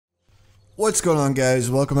What's going on, guys?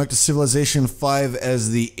 Welcome back to Civilization 5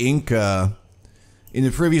 as the Inca. In the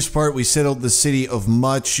previous part, we settled the city of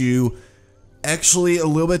Machu actually a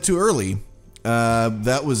little bit too early.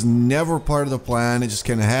 That was never part of the plan, it just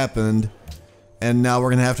kind of happened. And now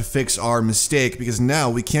we're going to have to fix our mistake, because now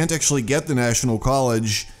we can't actually get the National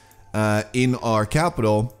College in our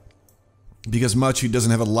capital, because Machu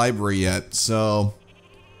doesn't have a library yet. So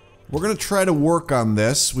we're going to try to work on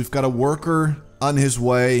this. We've got a worker on his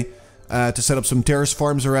way to set up some terrace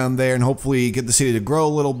farms around there and hopefully get the city to grow a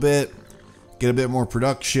little bit, get a bit more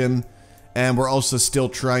production. And we're also still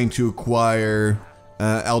trying to acquire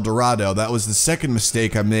El Dorado. That was the second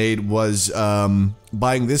mistake I made, was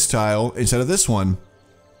buying this tile instead of this one.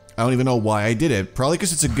 I don't even know why I did it. Probably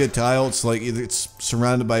because it's a good tile. It's like it's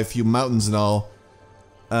surrounded by a few mountains and all.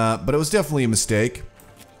 But it was definitely a mistake.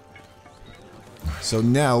 So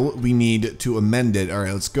now we need to amend it.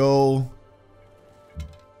 Alright, let's go.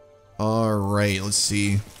 Alright, let's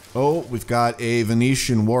see. Oh, we've got a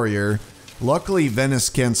Venetian warrior. Luckily, Venice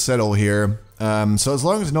can't settle here. So as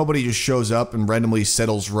long as nobody just shows up and randomly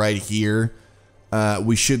settles right here,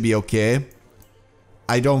 we should be okay.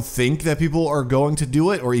 I don't think that people are going to do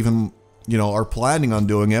it, or even, you know, are planning on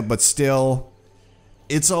doing it, but still,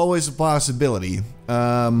 it's always a possibility.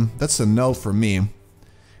 That's a no for me.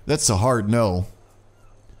 That's a hard no.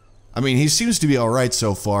 I mean, he seems to be alright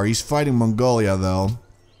so far. He's fighting Mongolia, though.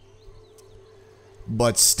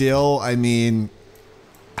 But still, I mean,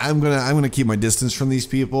 I'm gonna keep my distance from these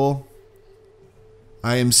people.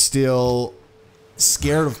 I am still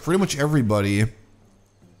scared of pretty much everybody.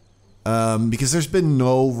 Because there's been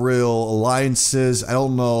no real alliances. I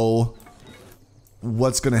don't know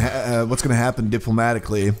what's gonna happen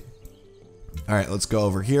diplomatically. Alright, let's go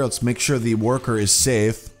over here. Let's make sure the worker is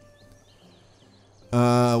safe.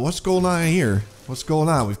 What's going on here? What's going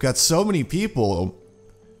on? We've got so many people.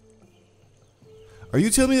 Are you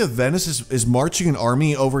telling me that Venice is marching an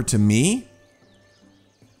army over to me?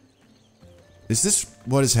 Is this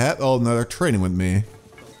what is happening? Oh no, they're trading with me.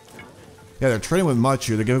 Yeah, they're trading with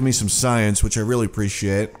Machu. They're giving me some science, which I really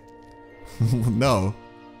appreciate. No.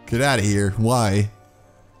 Get out of here. Why?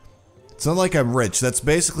 It's not like I'm rich. That's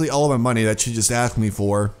basically all of my money that she just asked me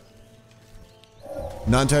for.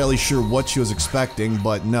 Not entirely sure what she was expecting,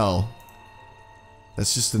 but no.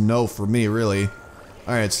 That's just a no for me, really.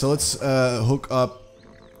 Alright, so let's hook up.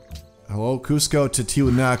 Hello, Cusco to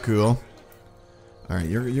Tiwanaku. Alright,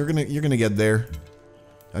 you're gonna get there.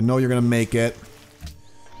 I know you're gonna make it.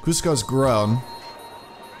 Cusco's grown.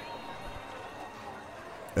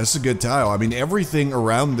 That's a good tile. I mean, everything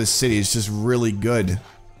around this city is just really good.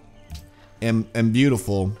 And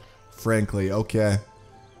beautiful, frankly. Okay.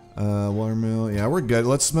 Watermill. Yeah, we're good.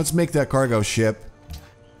 Let's make that cargo ship.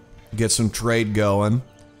 Get some trade going.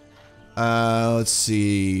 Let's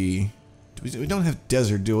see. We don't have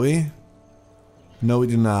desert, do we? No, we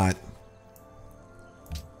do not.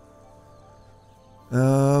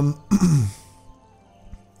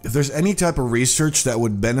 If there's any type of research that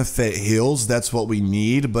would benefit hills, that's what we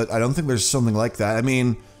need, but I don't think there's something like that. I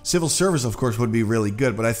mean, civil service, of course, would be really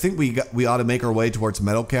good, but I think we ought to make our way towards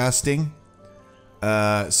metal casting.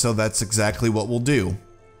 So that's exactly what we'll do.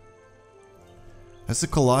 That's the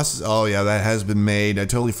Colossus. Oh yeah, that has been made. I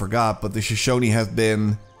totally forgot, but the Shoshone have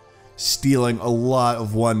been stealing a lot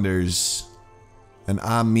of wonders. And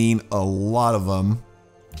I mean a lot of them.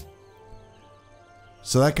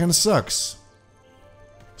 So that kind of sucks.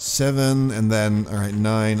 7, and then, alright,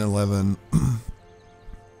 9, 11.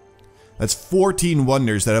 That's 14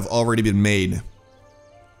 wonders that have already been made.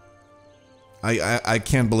 I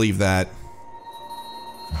can't believe that.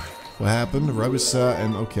 What happened? Ragusa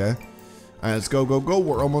and okay. Alright, let's go, go, go.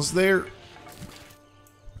 We're almost there.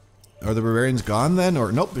 Are the barbarians gone then?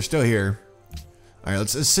 Or nope, they're still here. Alright,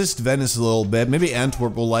 let's assist Venice a little bit. Maybe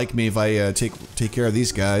Antwerp will like me if I take care of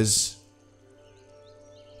these guys.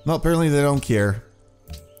 No, apparently they don't care.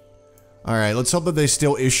 Alright, let's hope that they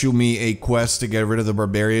still issue me a quest to get rid of the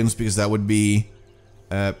barbarians, because that would be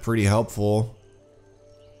pretty helpful.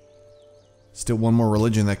 Still one more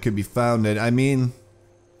religion that could be founded. I mean,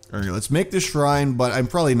 alright, let's make the shrine, but I'm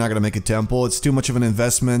probably not going to make a temple. It's too much of an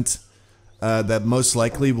investment that most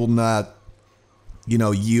likely will not, you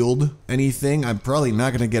know, yield anything. I'm probably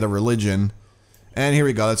not going to get a religion. And here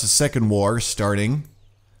we go. That's a second war starting.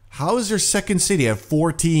 How is their second city at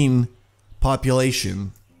 14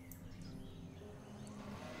 population?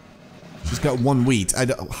 She's got 1 wheat.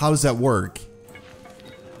 How does that work?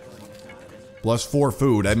 Plus 4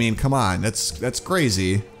 food. I mean, come on. That's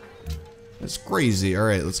crazy. That's crazy. All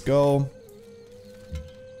right, let's go.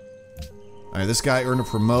 All right, this guy earned a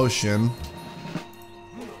promotion.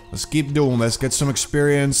 Let's keep doing this. Get some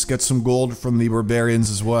experience, get some gold from the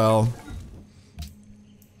barbarians as well.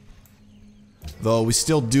 Though we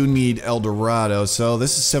still do need El Dorado, so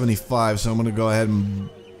this is 75, so I'm gonna go ahead and...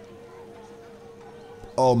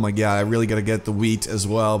 Oh my god, I really gotta get the wheat as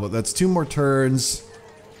well, but that's 2 more turns.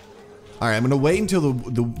 Alright, I'm gonna wait until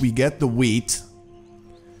we get the wheat.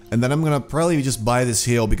 And then I'm gonna probably just buy this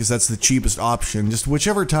hill because that's the cheapest option. Just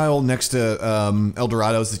whichever tile next to El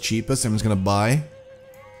Dorado is the cheapest, I'm just gonna buy.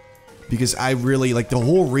 Because I really, like, the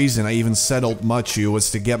whole reason I even settled Machu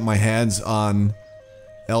was to get my hands on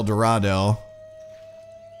El Dorado.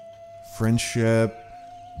 Friendship.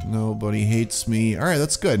 Nobody hates me. Alright,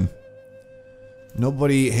 that's good.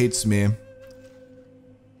 Nobody hates me.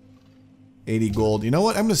 80 gold. You know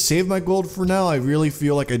what? I'm gonna save my gold for now. I really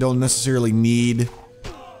feel like I don't necessarily need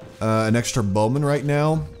an extra bowman right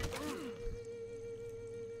now.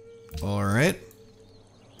 Alright.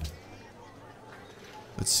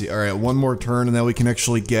 Let's see. Alright, 1 more turn and then we can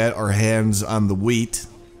actually get our hands on the wheat.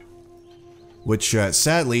 Which,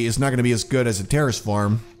 sadly, is not going to be as good as a terrace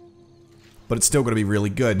farm. But it's still going to be really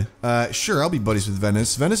good. Sure, I'll be buddies with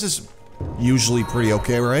Venice. Venice is usually pretty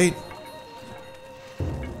okay, right?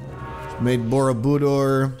 Made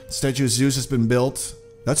Borobudur. Statue of Zeus has been built.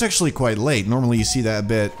 That's actually quite late. Normally you see that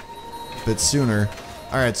a bit sooner.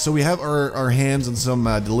 Alright, so we have our hands on some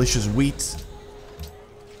delicious wheat.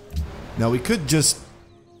 Now we could just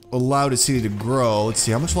allow the city to grow. Let's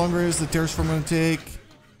see, how much longer is the terrace farm going to take?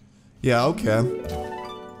 Yeah, okay.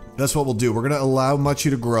 That's what we'll do. We're going to allow Machu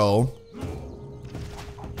to grow.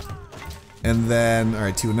 And then,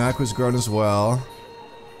 alright, Tiwanaku's grown as well.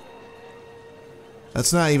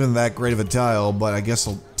 That's not even that great of a tile, but I guess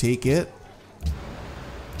I'll take it.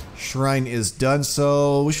 Shrine is done,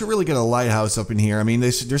 so we should really get a lighthouse up in here. I mean,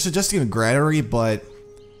 they're suggesting a granary, but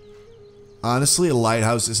honestly, a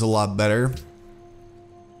lighthouse is a lot better.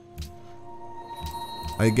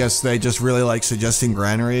 I guess they just really like suggesting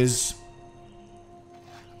granaries.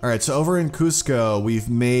 Alright, so over in Cusco, we've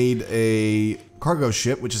made a cargo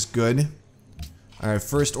ship, which is good. Alright,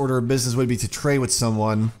 first order of business would be to trade with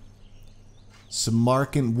someone.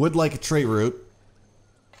 Samarkand would like a trade route.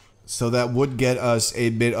 So that would get us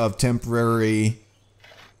a bit of temporary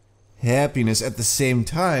happiness at the same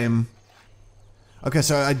time. Okay,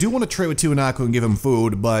 so I do want to trade with Tiwanaku and give him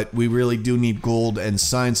food, but we really do need gold and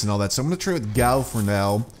science and all that. So I'm going to trade with Gao for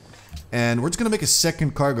now. And we're just going to make a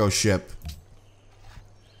second cargo ship.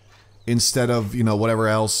 Instead of, you know, whatever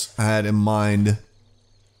else I had in mind.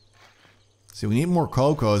 See, we need more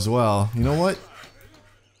cocoa as well. You know what?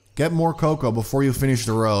 Get more cocoa before you finish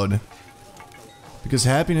the road. Because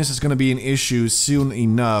happiness is going to be an issue soon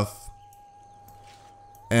enough.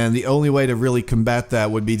 And the only way to really combat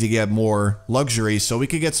that would be to get more luxury. So we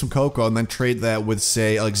could get some cocoa and then trade that with,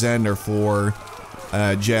 say, Alexander for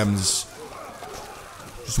gems.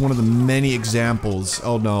 Just one of the many examples.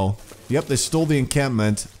 Oh no. Yep, they stole the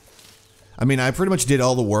encampment. I mean, I pretty much did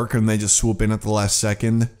all the work and they just swoop in at the last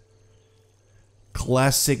second.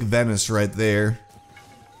 Classic Venice right there.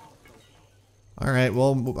 Alright,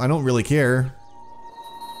 well, I don't really care.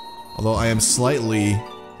 Although I am slightly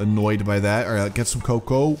annoyed by that. Alright, get some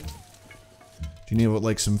cocoa. Do you need,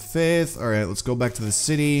 like, some faith? Alright, let's go back to the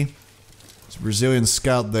city. There's a Brazilian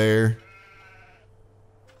scout there.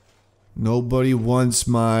 Nobody wants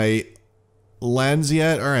my lands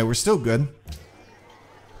yet? Alright, we're still good.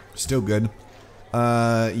 Still good.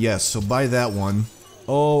 Yes, so buy that one.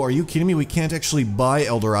 Oh, are you kidding me? We can't actually buy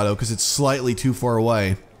El Dorado because it's slightly too far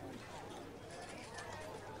away.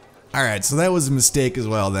 Alright, so that was a mistake as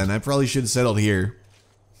well then. I probably should have settled here.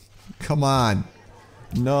 Come on.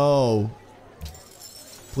 No.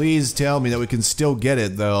 Please tell me that we can still get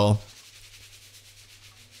it though.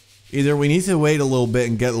 Either we need to wait a little bit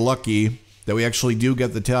and get lucky that we actually do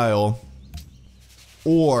get the tile.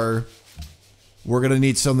 Or we're gonna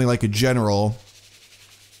need something like a general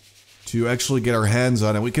to actually get our hands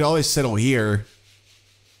on it. We could always settle here.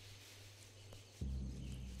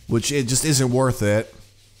 Which it just isn't worth it.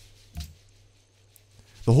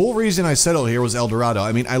 The whole reason I settled here was El Dorado.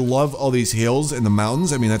 I mean, I love all these hills and the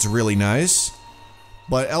mountains. I mean, that's really nice.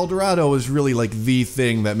 But El Dorado is really like the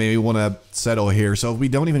thing that made me want to settle here. So we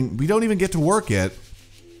don't even get to work it.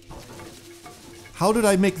 How did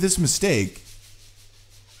I make this mistake?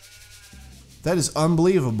 That is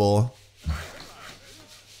unbelievable.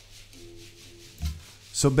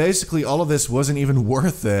 So basically, all of this wasn't even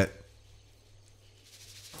worth it.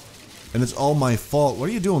 And it's all my fault. What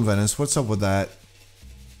are you doing, Venice? What's up with that?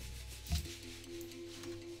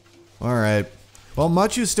 Alright. Well,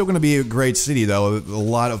 Machu's still going to be a great city, though. With a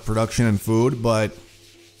lot of production and food, but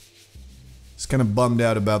Just kind of bummed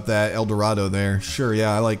out about that El Dorado there. Sure,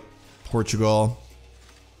 yeah, I like Portugal.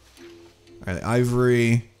 Alright,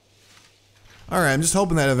 Ivory. Alright, I'm just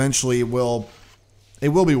hoping that eventually it will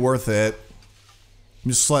be worth it.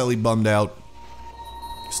 I'm just slightly bummed out.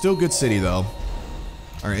 Still good city though.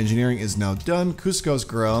 Our engineering is now done. Cusco's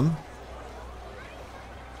grown.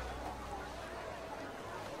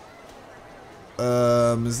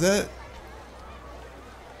 Is that...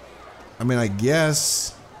 I mean, I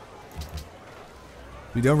guess...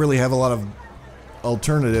 We don't really have a lot of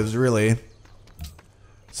alternatives, really.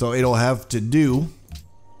 So it'll have to do.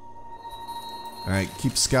 Alright,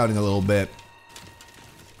 keep scouting a little bit.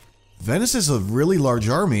 Venice is a really large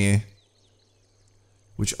army.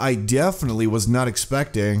 Which I definitely was not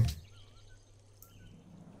expecting.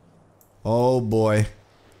 Oh boy.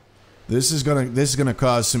 This is gonna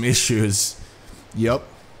cause some issues. Yep.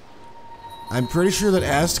 I'm pretty sure that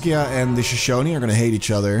Askia and the Shoshone are gonna hate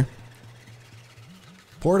each other.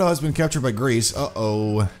 Porto has been captured by Greece.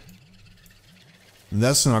 Uh-oh.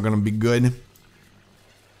 That's not gonna be good.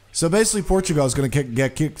 So basically Portugal is gonna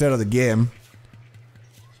get kicked out of the game.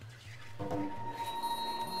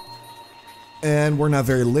 And we're not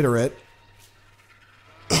very literate.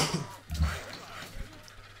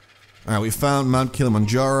 Alright, we found Mount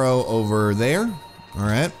Kilimanjaro over there.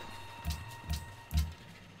 Alright.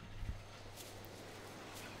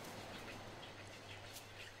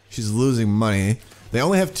 She's losing money. They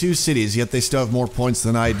only have 2 cities, yet they still have more points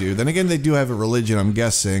than I do. Then again, they do have a religion, I'm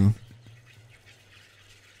guessing.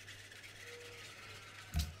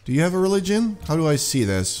 Do you have a religion? How do I see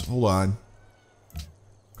this? Hold on.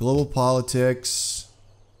 Global politics.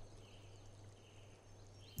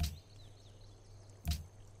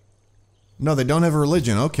 No, they don't have a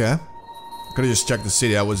religion. Okay. Could have just checked the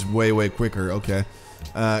city. I was way, way quicker. Okay.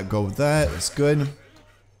 Go with that. That's good.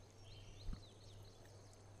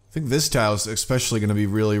 I think this tile is especially going to be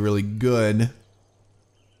really, really good.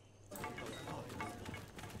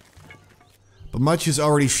 But much is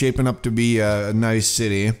already shaping up to be a nice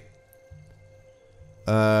city.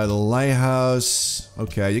 The lighthouse.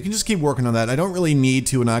 Okay, you can just keep working on that. I don't really need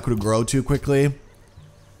Tiwanaku to grow too quickly.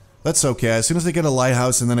 That's okay. As soon as they get a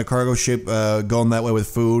lighthouse and then a cargo ship going that way with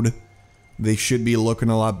food, they should be looking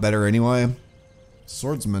a lot better anyway.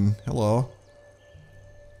 Swordsman, hello.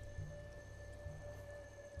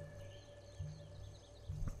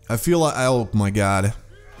 I feel like, oh my god.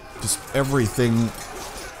 Just everything.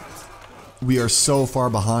 We are so far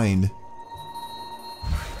behind.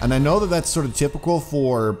 And I know that that's sort of typical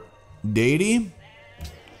for Deity.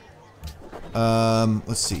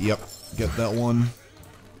 Let's see, yep. Get that one.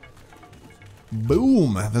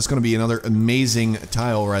 Boom! That's gonna be another amazing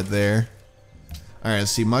tile right there. Alright,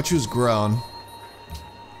 let's see, Machu's grown.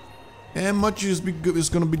 And Machu's is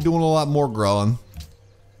gonna be doing a lot more growing.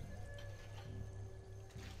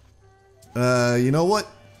 You know what?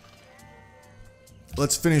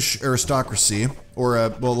 Let's finish aristocracy. Or,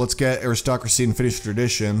 well, let's get aristocracy and finish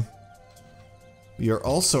tradition. We are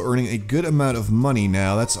also earning a good amount of money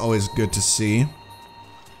now. That's always good to see.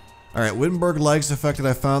 Alright, Wittenberg likes the fact that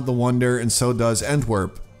I found the wonder, and so does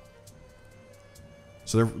Antwerp.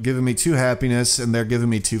 So they're giving me 2 happiness, and they're giving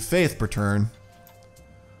me 2 faith per turn.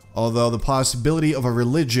 Although the possibility of a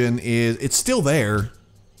religion is... it's still there.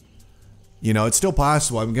 You know, it's still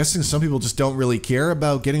possible. I'm guessing some people just don't really care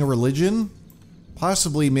about getting a religion.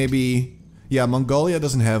 Possibly, maybe... yeah, Mongolia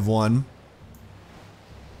doesn't have one.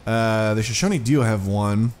 The Shoshone do have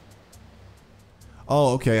one.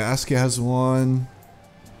 Oh, okay, Askia has one.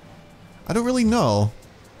 I don't really know.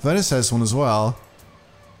 Venice has one as well.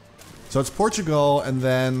 So it's Portugal and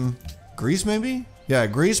then... Greece, maybe? Yeah,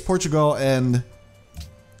 Greece, Portugal, and...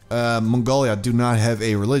 Mongolia do not have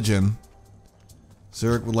a religion.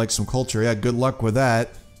 Zurich would like some culture. Yeah, good luck with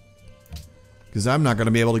that. Because I'm not going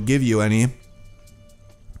to be able to give you any.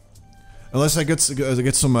 Unless I get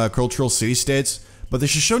some cultural city-states. But the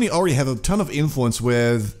Shoshone already have a ton of influence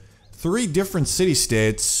with 3 different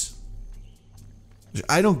city-states.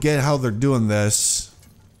 I don't get how they're doing this.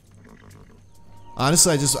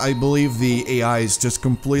 Honestly, I believe the AI is just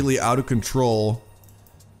completely out of control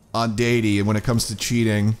on Deity when it comes to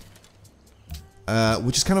cheating.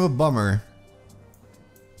 Which is kind of a bummer.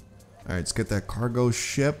 Alright, let's get that cargo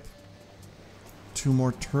ship. 2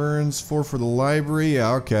 more turns, 4 for the library.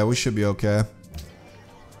 Yeah, okay, we should be okay.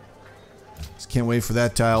 Just can't wait for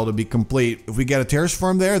that tile to be complete. If we get a terrace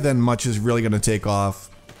farm there, then much is really going to take off.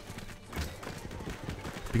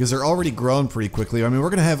 Because they're already grown pretty quickly. I mean, we're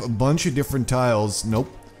going to have a bunch of different tiles.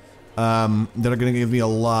 Nope. That are going to give me a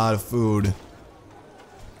lot of food.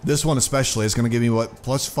 This one especially is going to give me, what,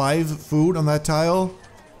 +5 food on that tile?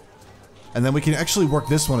 And then we can actually work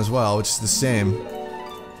this one as well, which is the same.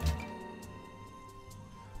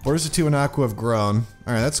 Borders of Tiwanaku have grown.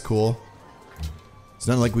 Alright, that's cool. It's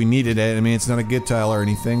not like we needed it. I mean, it's not a good tile or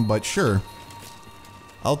anything, but sure.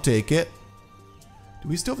 I'll take it. Do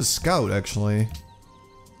we still have a scout, actually?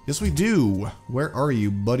 Yes, we do. Where are you,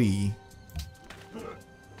 buddy?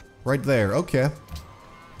 Right there. Okay.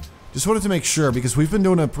 Just wanted to make sure, because we've been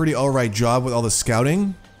doing a pretty alright job with all the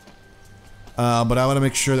scouting. But I want to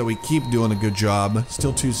make sure that we keep doing a good job.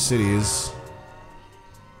 Still 2 cities.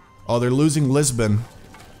 Oh, they're losing Lisbon.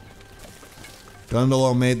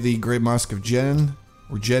 Gondolo made the Great Mosque of Jen,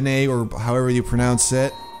 or Jene, or however you pronounce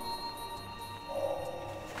it.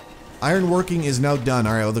 Ironworking is now done.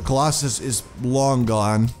 Alright, well, the Colossus is long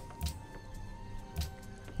gone.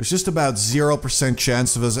 There's just about 0%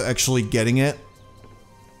 chance of us actually getting it.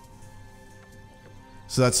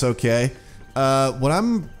 So that's okay. What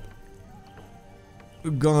I'm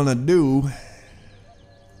gonna do...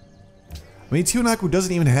 I mean, Tiwanaku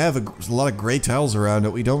doesn't even have a lot of gray tiles around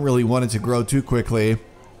it. We don't really want it to grow too quickly,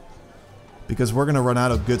 because we're gonna run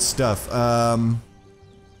out of good stuff. Alright,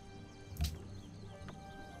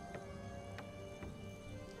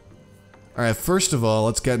 first of all,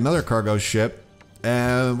 let's get another cargo ship.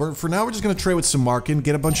 And for now, we're just gonna trade with Samarkand,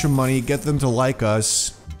 get a bunch of money, get them to like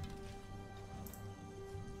us.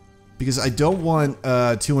 Because I don't want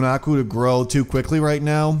Tiwanaku to grow too quickly right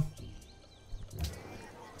now.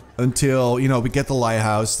 Until, you know, we get the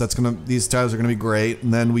lighthouse. That's gonna, these tiles are gonna be great.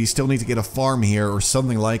 And then we still need to get a farm here or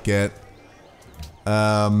something like it.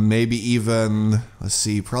 Maybe even, let's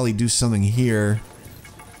see, probably do something here.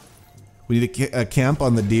 We need a camp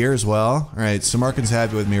on the deer as well. Alright, Samarkand's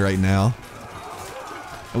happy with me right now.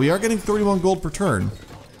 And we are getting 31 gold per turn,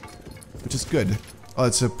 which is good. Oh,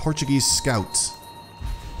 it's a Portuguese scout.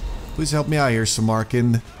 Please help me out here,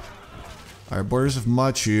 Samarkand. Alright, Borders of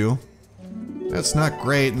Machu. That's not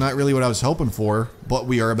great, not really what I was hoping for, but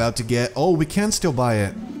we are about to get... Oh, we can still buy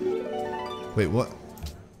it. Wait, what?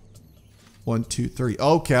 1, 2, 3.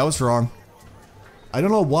 Okay, I was wrong. I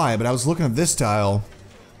don't know why, but I was looking at this tile.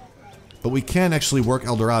 But we can actually work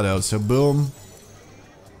El Dorado, so boom.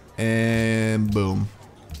 And boom.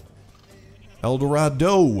 El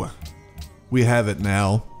Dorado. We have it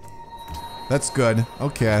now. That's good.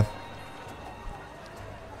 Okay.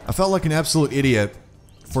 I felt like an absolute idiot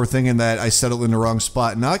for thinking that I settled in the wrong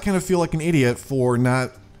spot. Now I kind of feel like an idiot for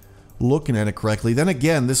not looking at it correctly. Then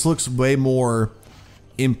again, this looks way more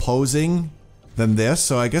imposing than this,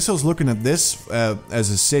 so I guess I was looking at this as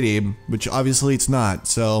a city, which obviously it's not,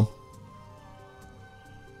 so...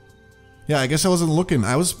 Yeah, I guess I wasn't looking.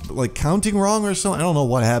 I was, like, counting wrong or something. I don't know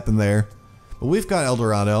what happened there. But we've got El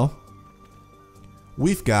Dorado.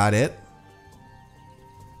 We've got it.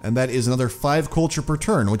 And that is another 5 culture per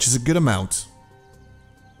turn, which is a good amount.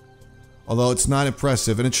 Although it's not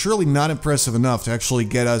impressive, and it's surely not impressive enough to actually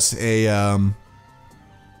get us a,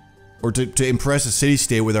 or to impress a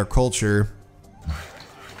city-state with our culture.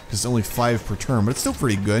 Because it's only 5 per turn, but it's still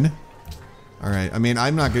pretty good. Alright, I mean,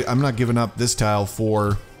 I'm not giving up this tile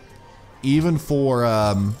for... Even for,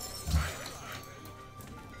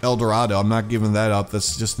 El Dorado, I'm not giving that up.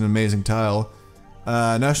 That's just an amazing tile.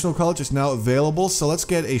 National College is now available, so let's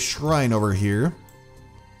get a shrine over here.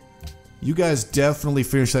 You guys definitely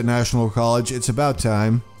finish that National College. It's about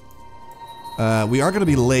time. We are going to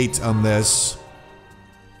be late on this.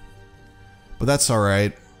 But that's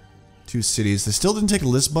alright. 2 cities. They still didn't take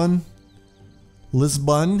Lisbon.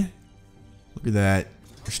 Lisbon? Look at that.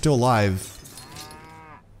 They're still alive.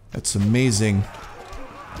 That's amazing.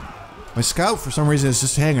 My scout, for some reason, is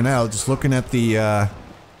just hanging out, just looking at the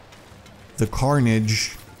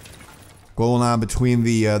carnage going on between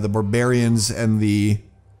the barbarians and the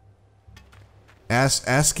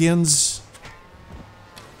Askians.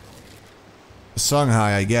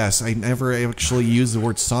 Songhai, I guess. I never actually used the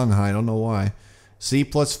word Songhai, I don't know why. C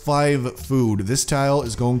plus 5 food. This tile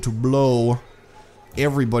is going to blow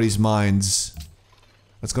everybody's minds.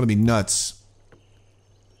 That's gonna be nuts.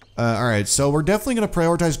 Alright, so we're definitely going to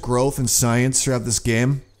prioritize growth and science throughout this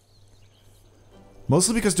game.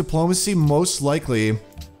 Mostly because diplomacy most likely...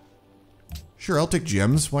 Sure, I'll take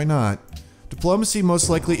gems, why not? Diplomacy most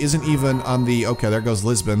likely isn't even on the... Okay, there goes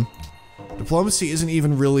Lisbon. Diplomacy isn't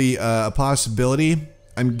even really a possibility,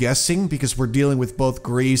 I'm guessing, because we're dealing with both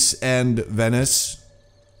Greece and Venice.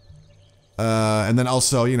 And then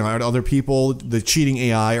also, you know, other people, the cheating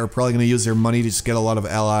AI, are probably going to use their money to just get a lot of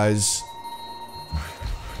allies.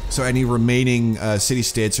 So any remaining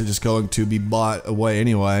city-states are just going to be bought away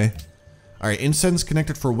anyway. Alright, incense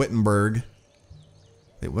connected for Wittenberg.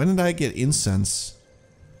 Wait, when did I get incense?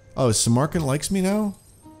 Oh, Samarkand likes me now?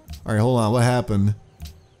 Alright, hold on, what happened?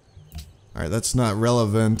 Alright, that's not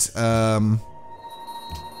relevant.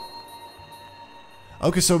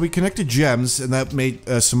 Okay, so we connected gems, and that made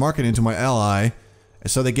Samarkand into my ally.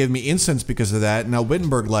 So they gave me incense because of that. Now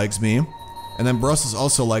Wittenberg likes me. And then Brussels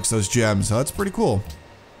also likes those gems, so that's pretty cool.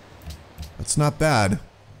 That's not bad.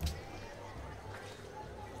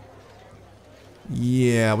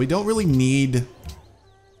 Yeah, we don't really need...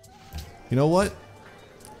 You know what?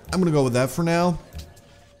 I'm gonna go with that for now.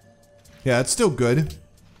 Yeah, it's still good.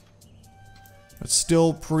 It's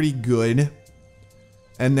still pretty good.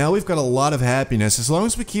 And now we've got a lot of happiness. As long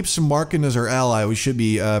as we keep Samarkand as our ally, we should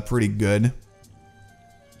be pretty good.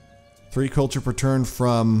 3 culture per turn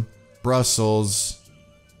from Brussels.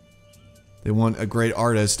 They want a great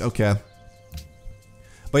artist. Okay.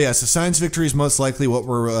 But yes, the science victory is most likely what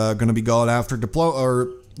we're going to be going after.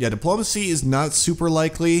 Diplomacy is not super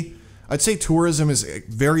likely. I'd say tourism is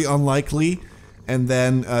very unlikely. And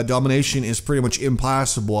then domination is pretty much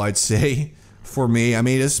impossible, I'd say, for me. I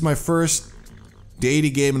mean, this is my first Deity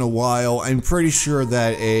game in a while. I'm pretty sure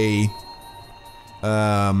that a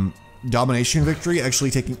domination victory,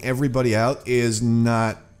 actually taking everybody out, is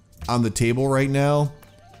not on the table right now.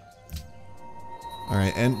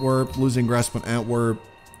 Alright, Antwerp, losing grasp on Antwerp.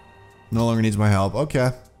 No longer needs my help.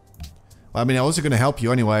 Okay. Well, I mean, I wasn't going to help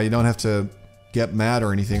you anyway. You don't have to get mad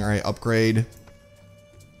or anything. Alright, upgrade.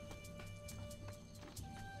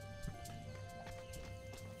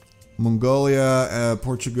 Mongolia,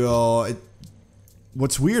 Portugal.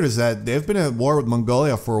 What's weird is that they've been at war with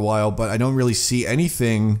Mongolia for a while, but I don't really see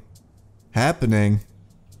anything happening.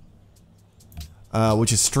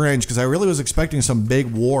 Which is strange, because I really was expecting some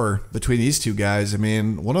big war between these two guys. I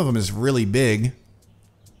mean, one of them is really big.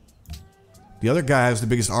 The other guy has the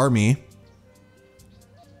biggest army.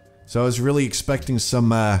 So I was really expecting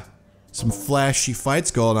some flashy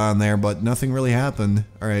fights going on there, but nothing really happened.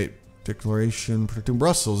 Alright, declaration protecting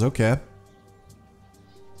Brussels, okay.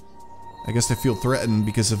 I guess I feel threatened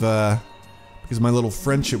because of my little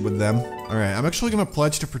friendship with them. Alright, I'm actually gonna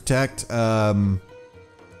pledge to protect,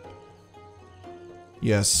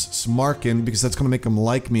 yes, Samarkand, because that's gonna make them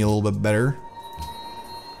like me a little bit better.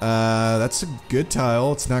 That's a good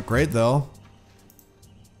tile. It's not great though.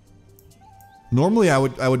 Normally I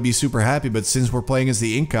would be super happy, but since we're playing as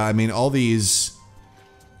the Inca, I mean, all these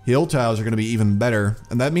hill tiles are gonna be even better.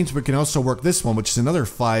 And that means we can also work this one, which is another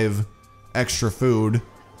 5 extra food.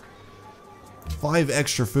 5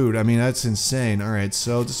 extra food. I mean, that's insane. Alright,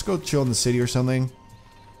 so just go chill in the city or something.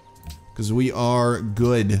 Because we are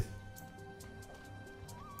good.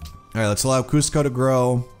 Alright, let's allow Cusco to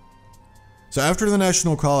grow. So after the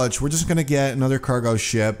National College, we're just going to get another cargo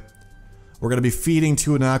ship. We're going to be feeding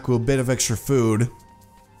Tiwanaku a bit of extra food.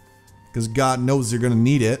 Because God knows they're going to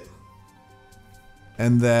need it.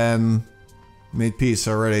 And then... made peace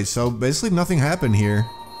already. So basically nothing happened here.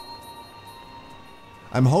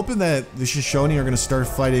 I'm hoping that the Shoshone are going to start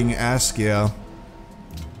fighting Askia.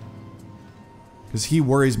 Because he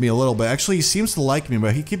worries me a little bit. Actually, he seems to like me,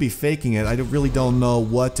 but he could be faking it. I really don't know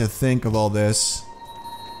what to think of all this.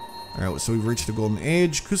 Alright, so we've reached the Golden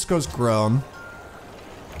Age. Cusco's grown.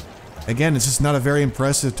 Again, it's just not a very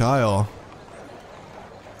impressive tile.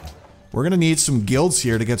 We're going to need some guilds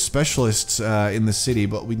here to get specialists in the city,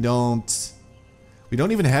 but we don't... we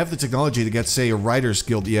don't even have the technology to get, say, a writer's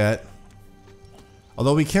guild yet.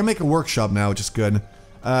 Although we can make a workshop now, which is good.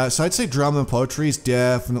 So I'd say drama and poetry is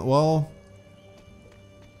definitely... well...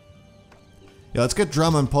 yeah, let's get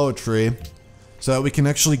drama and poetry. So that we can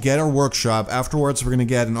actually get our workshop. Afterwards, we're going to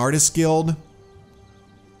get an artist guild.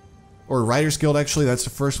 Or a writer's guild, actually. That's the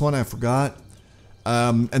first one, I forgot.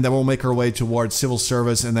 And then we'll make our way towards civil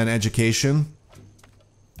service and then education.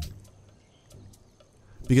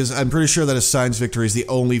 Because I'm pretty sure that a science victory is the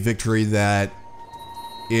only victory that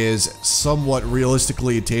is somewhat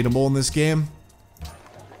realistically attainable in this game.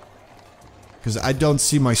 Because I don't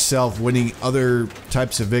see myself winning other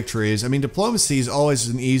types of victories. I mean, diplomacy is always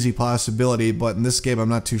an easy possibility, but in this game I'm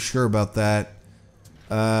not too sure about that.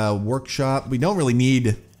 Workshop. We don't really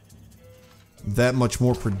need that much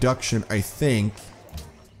more production, I think.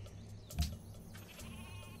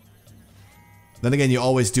 Then again, you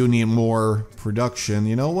always do need more production.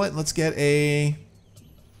 You know what? Let's get a...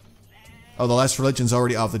 oh, the last religion's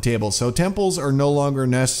already off the table. So temples are no longer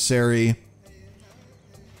necessary.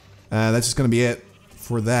 That's just going to be it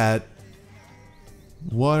for that.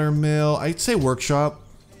 Watermill. I'd say workshop.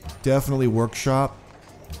 Definitely workshop.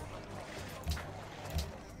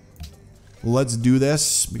 Let's do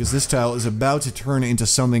this, because this tile is about to turn into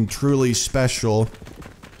something truly special.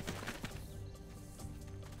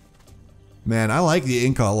 Man, I like the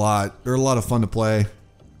Inca a lot. They're a lot of fun to play.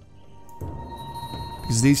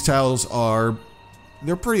 Because these tiles are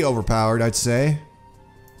they're pretty overpowered, I'd say.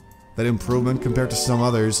 That improvement compared to some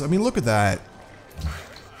others. I mean, look at that.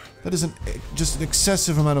 That is just an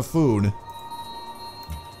excessive amount of food.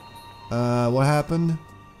 What happened?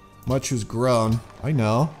 Machu's grown. I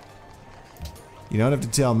know. You don't have to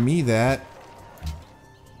tell me that.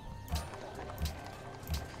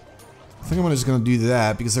 I think I'm just gonna do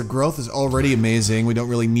that because their growth is already amazing. We don't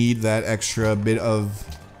really need that extra bit of...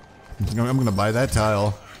 I'm gonna buy that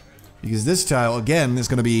tile. Because this tile, again, is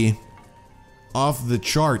gonna be off the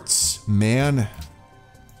charts, man.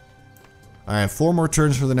 Alright, 4 more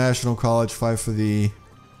turns for the National College, 5 for the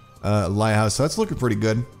Lighthouse. So that's looking pretty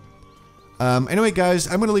good. Anyway, guys,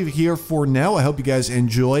 I'm gonna leave it here for now. I hope you guys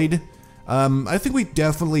enjoyed. I think we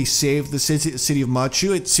definitely saved the city of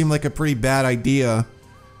Machu. It seemed like a pretty bad idea.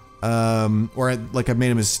 Or like I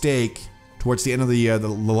made a mistake towards the end of the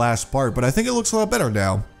last part, but I think it looks a lot better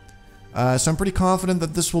now. So I'm pretty confident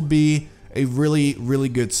that this will be a really, really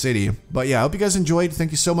good city. But yeah, I hope you guys enjoyed.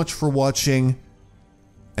 Thank you so much for watching,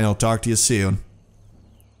 and I'll talk to you soon.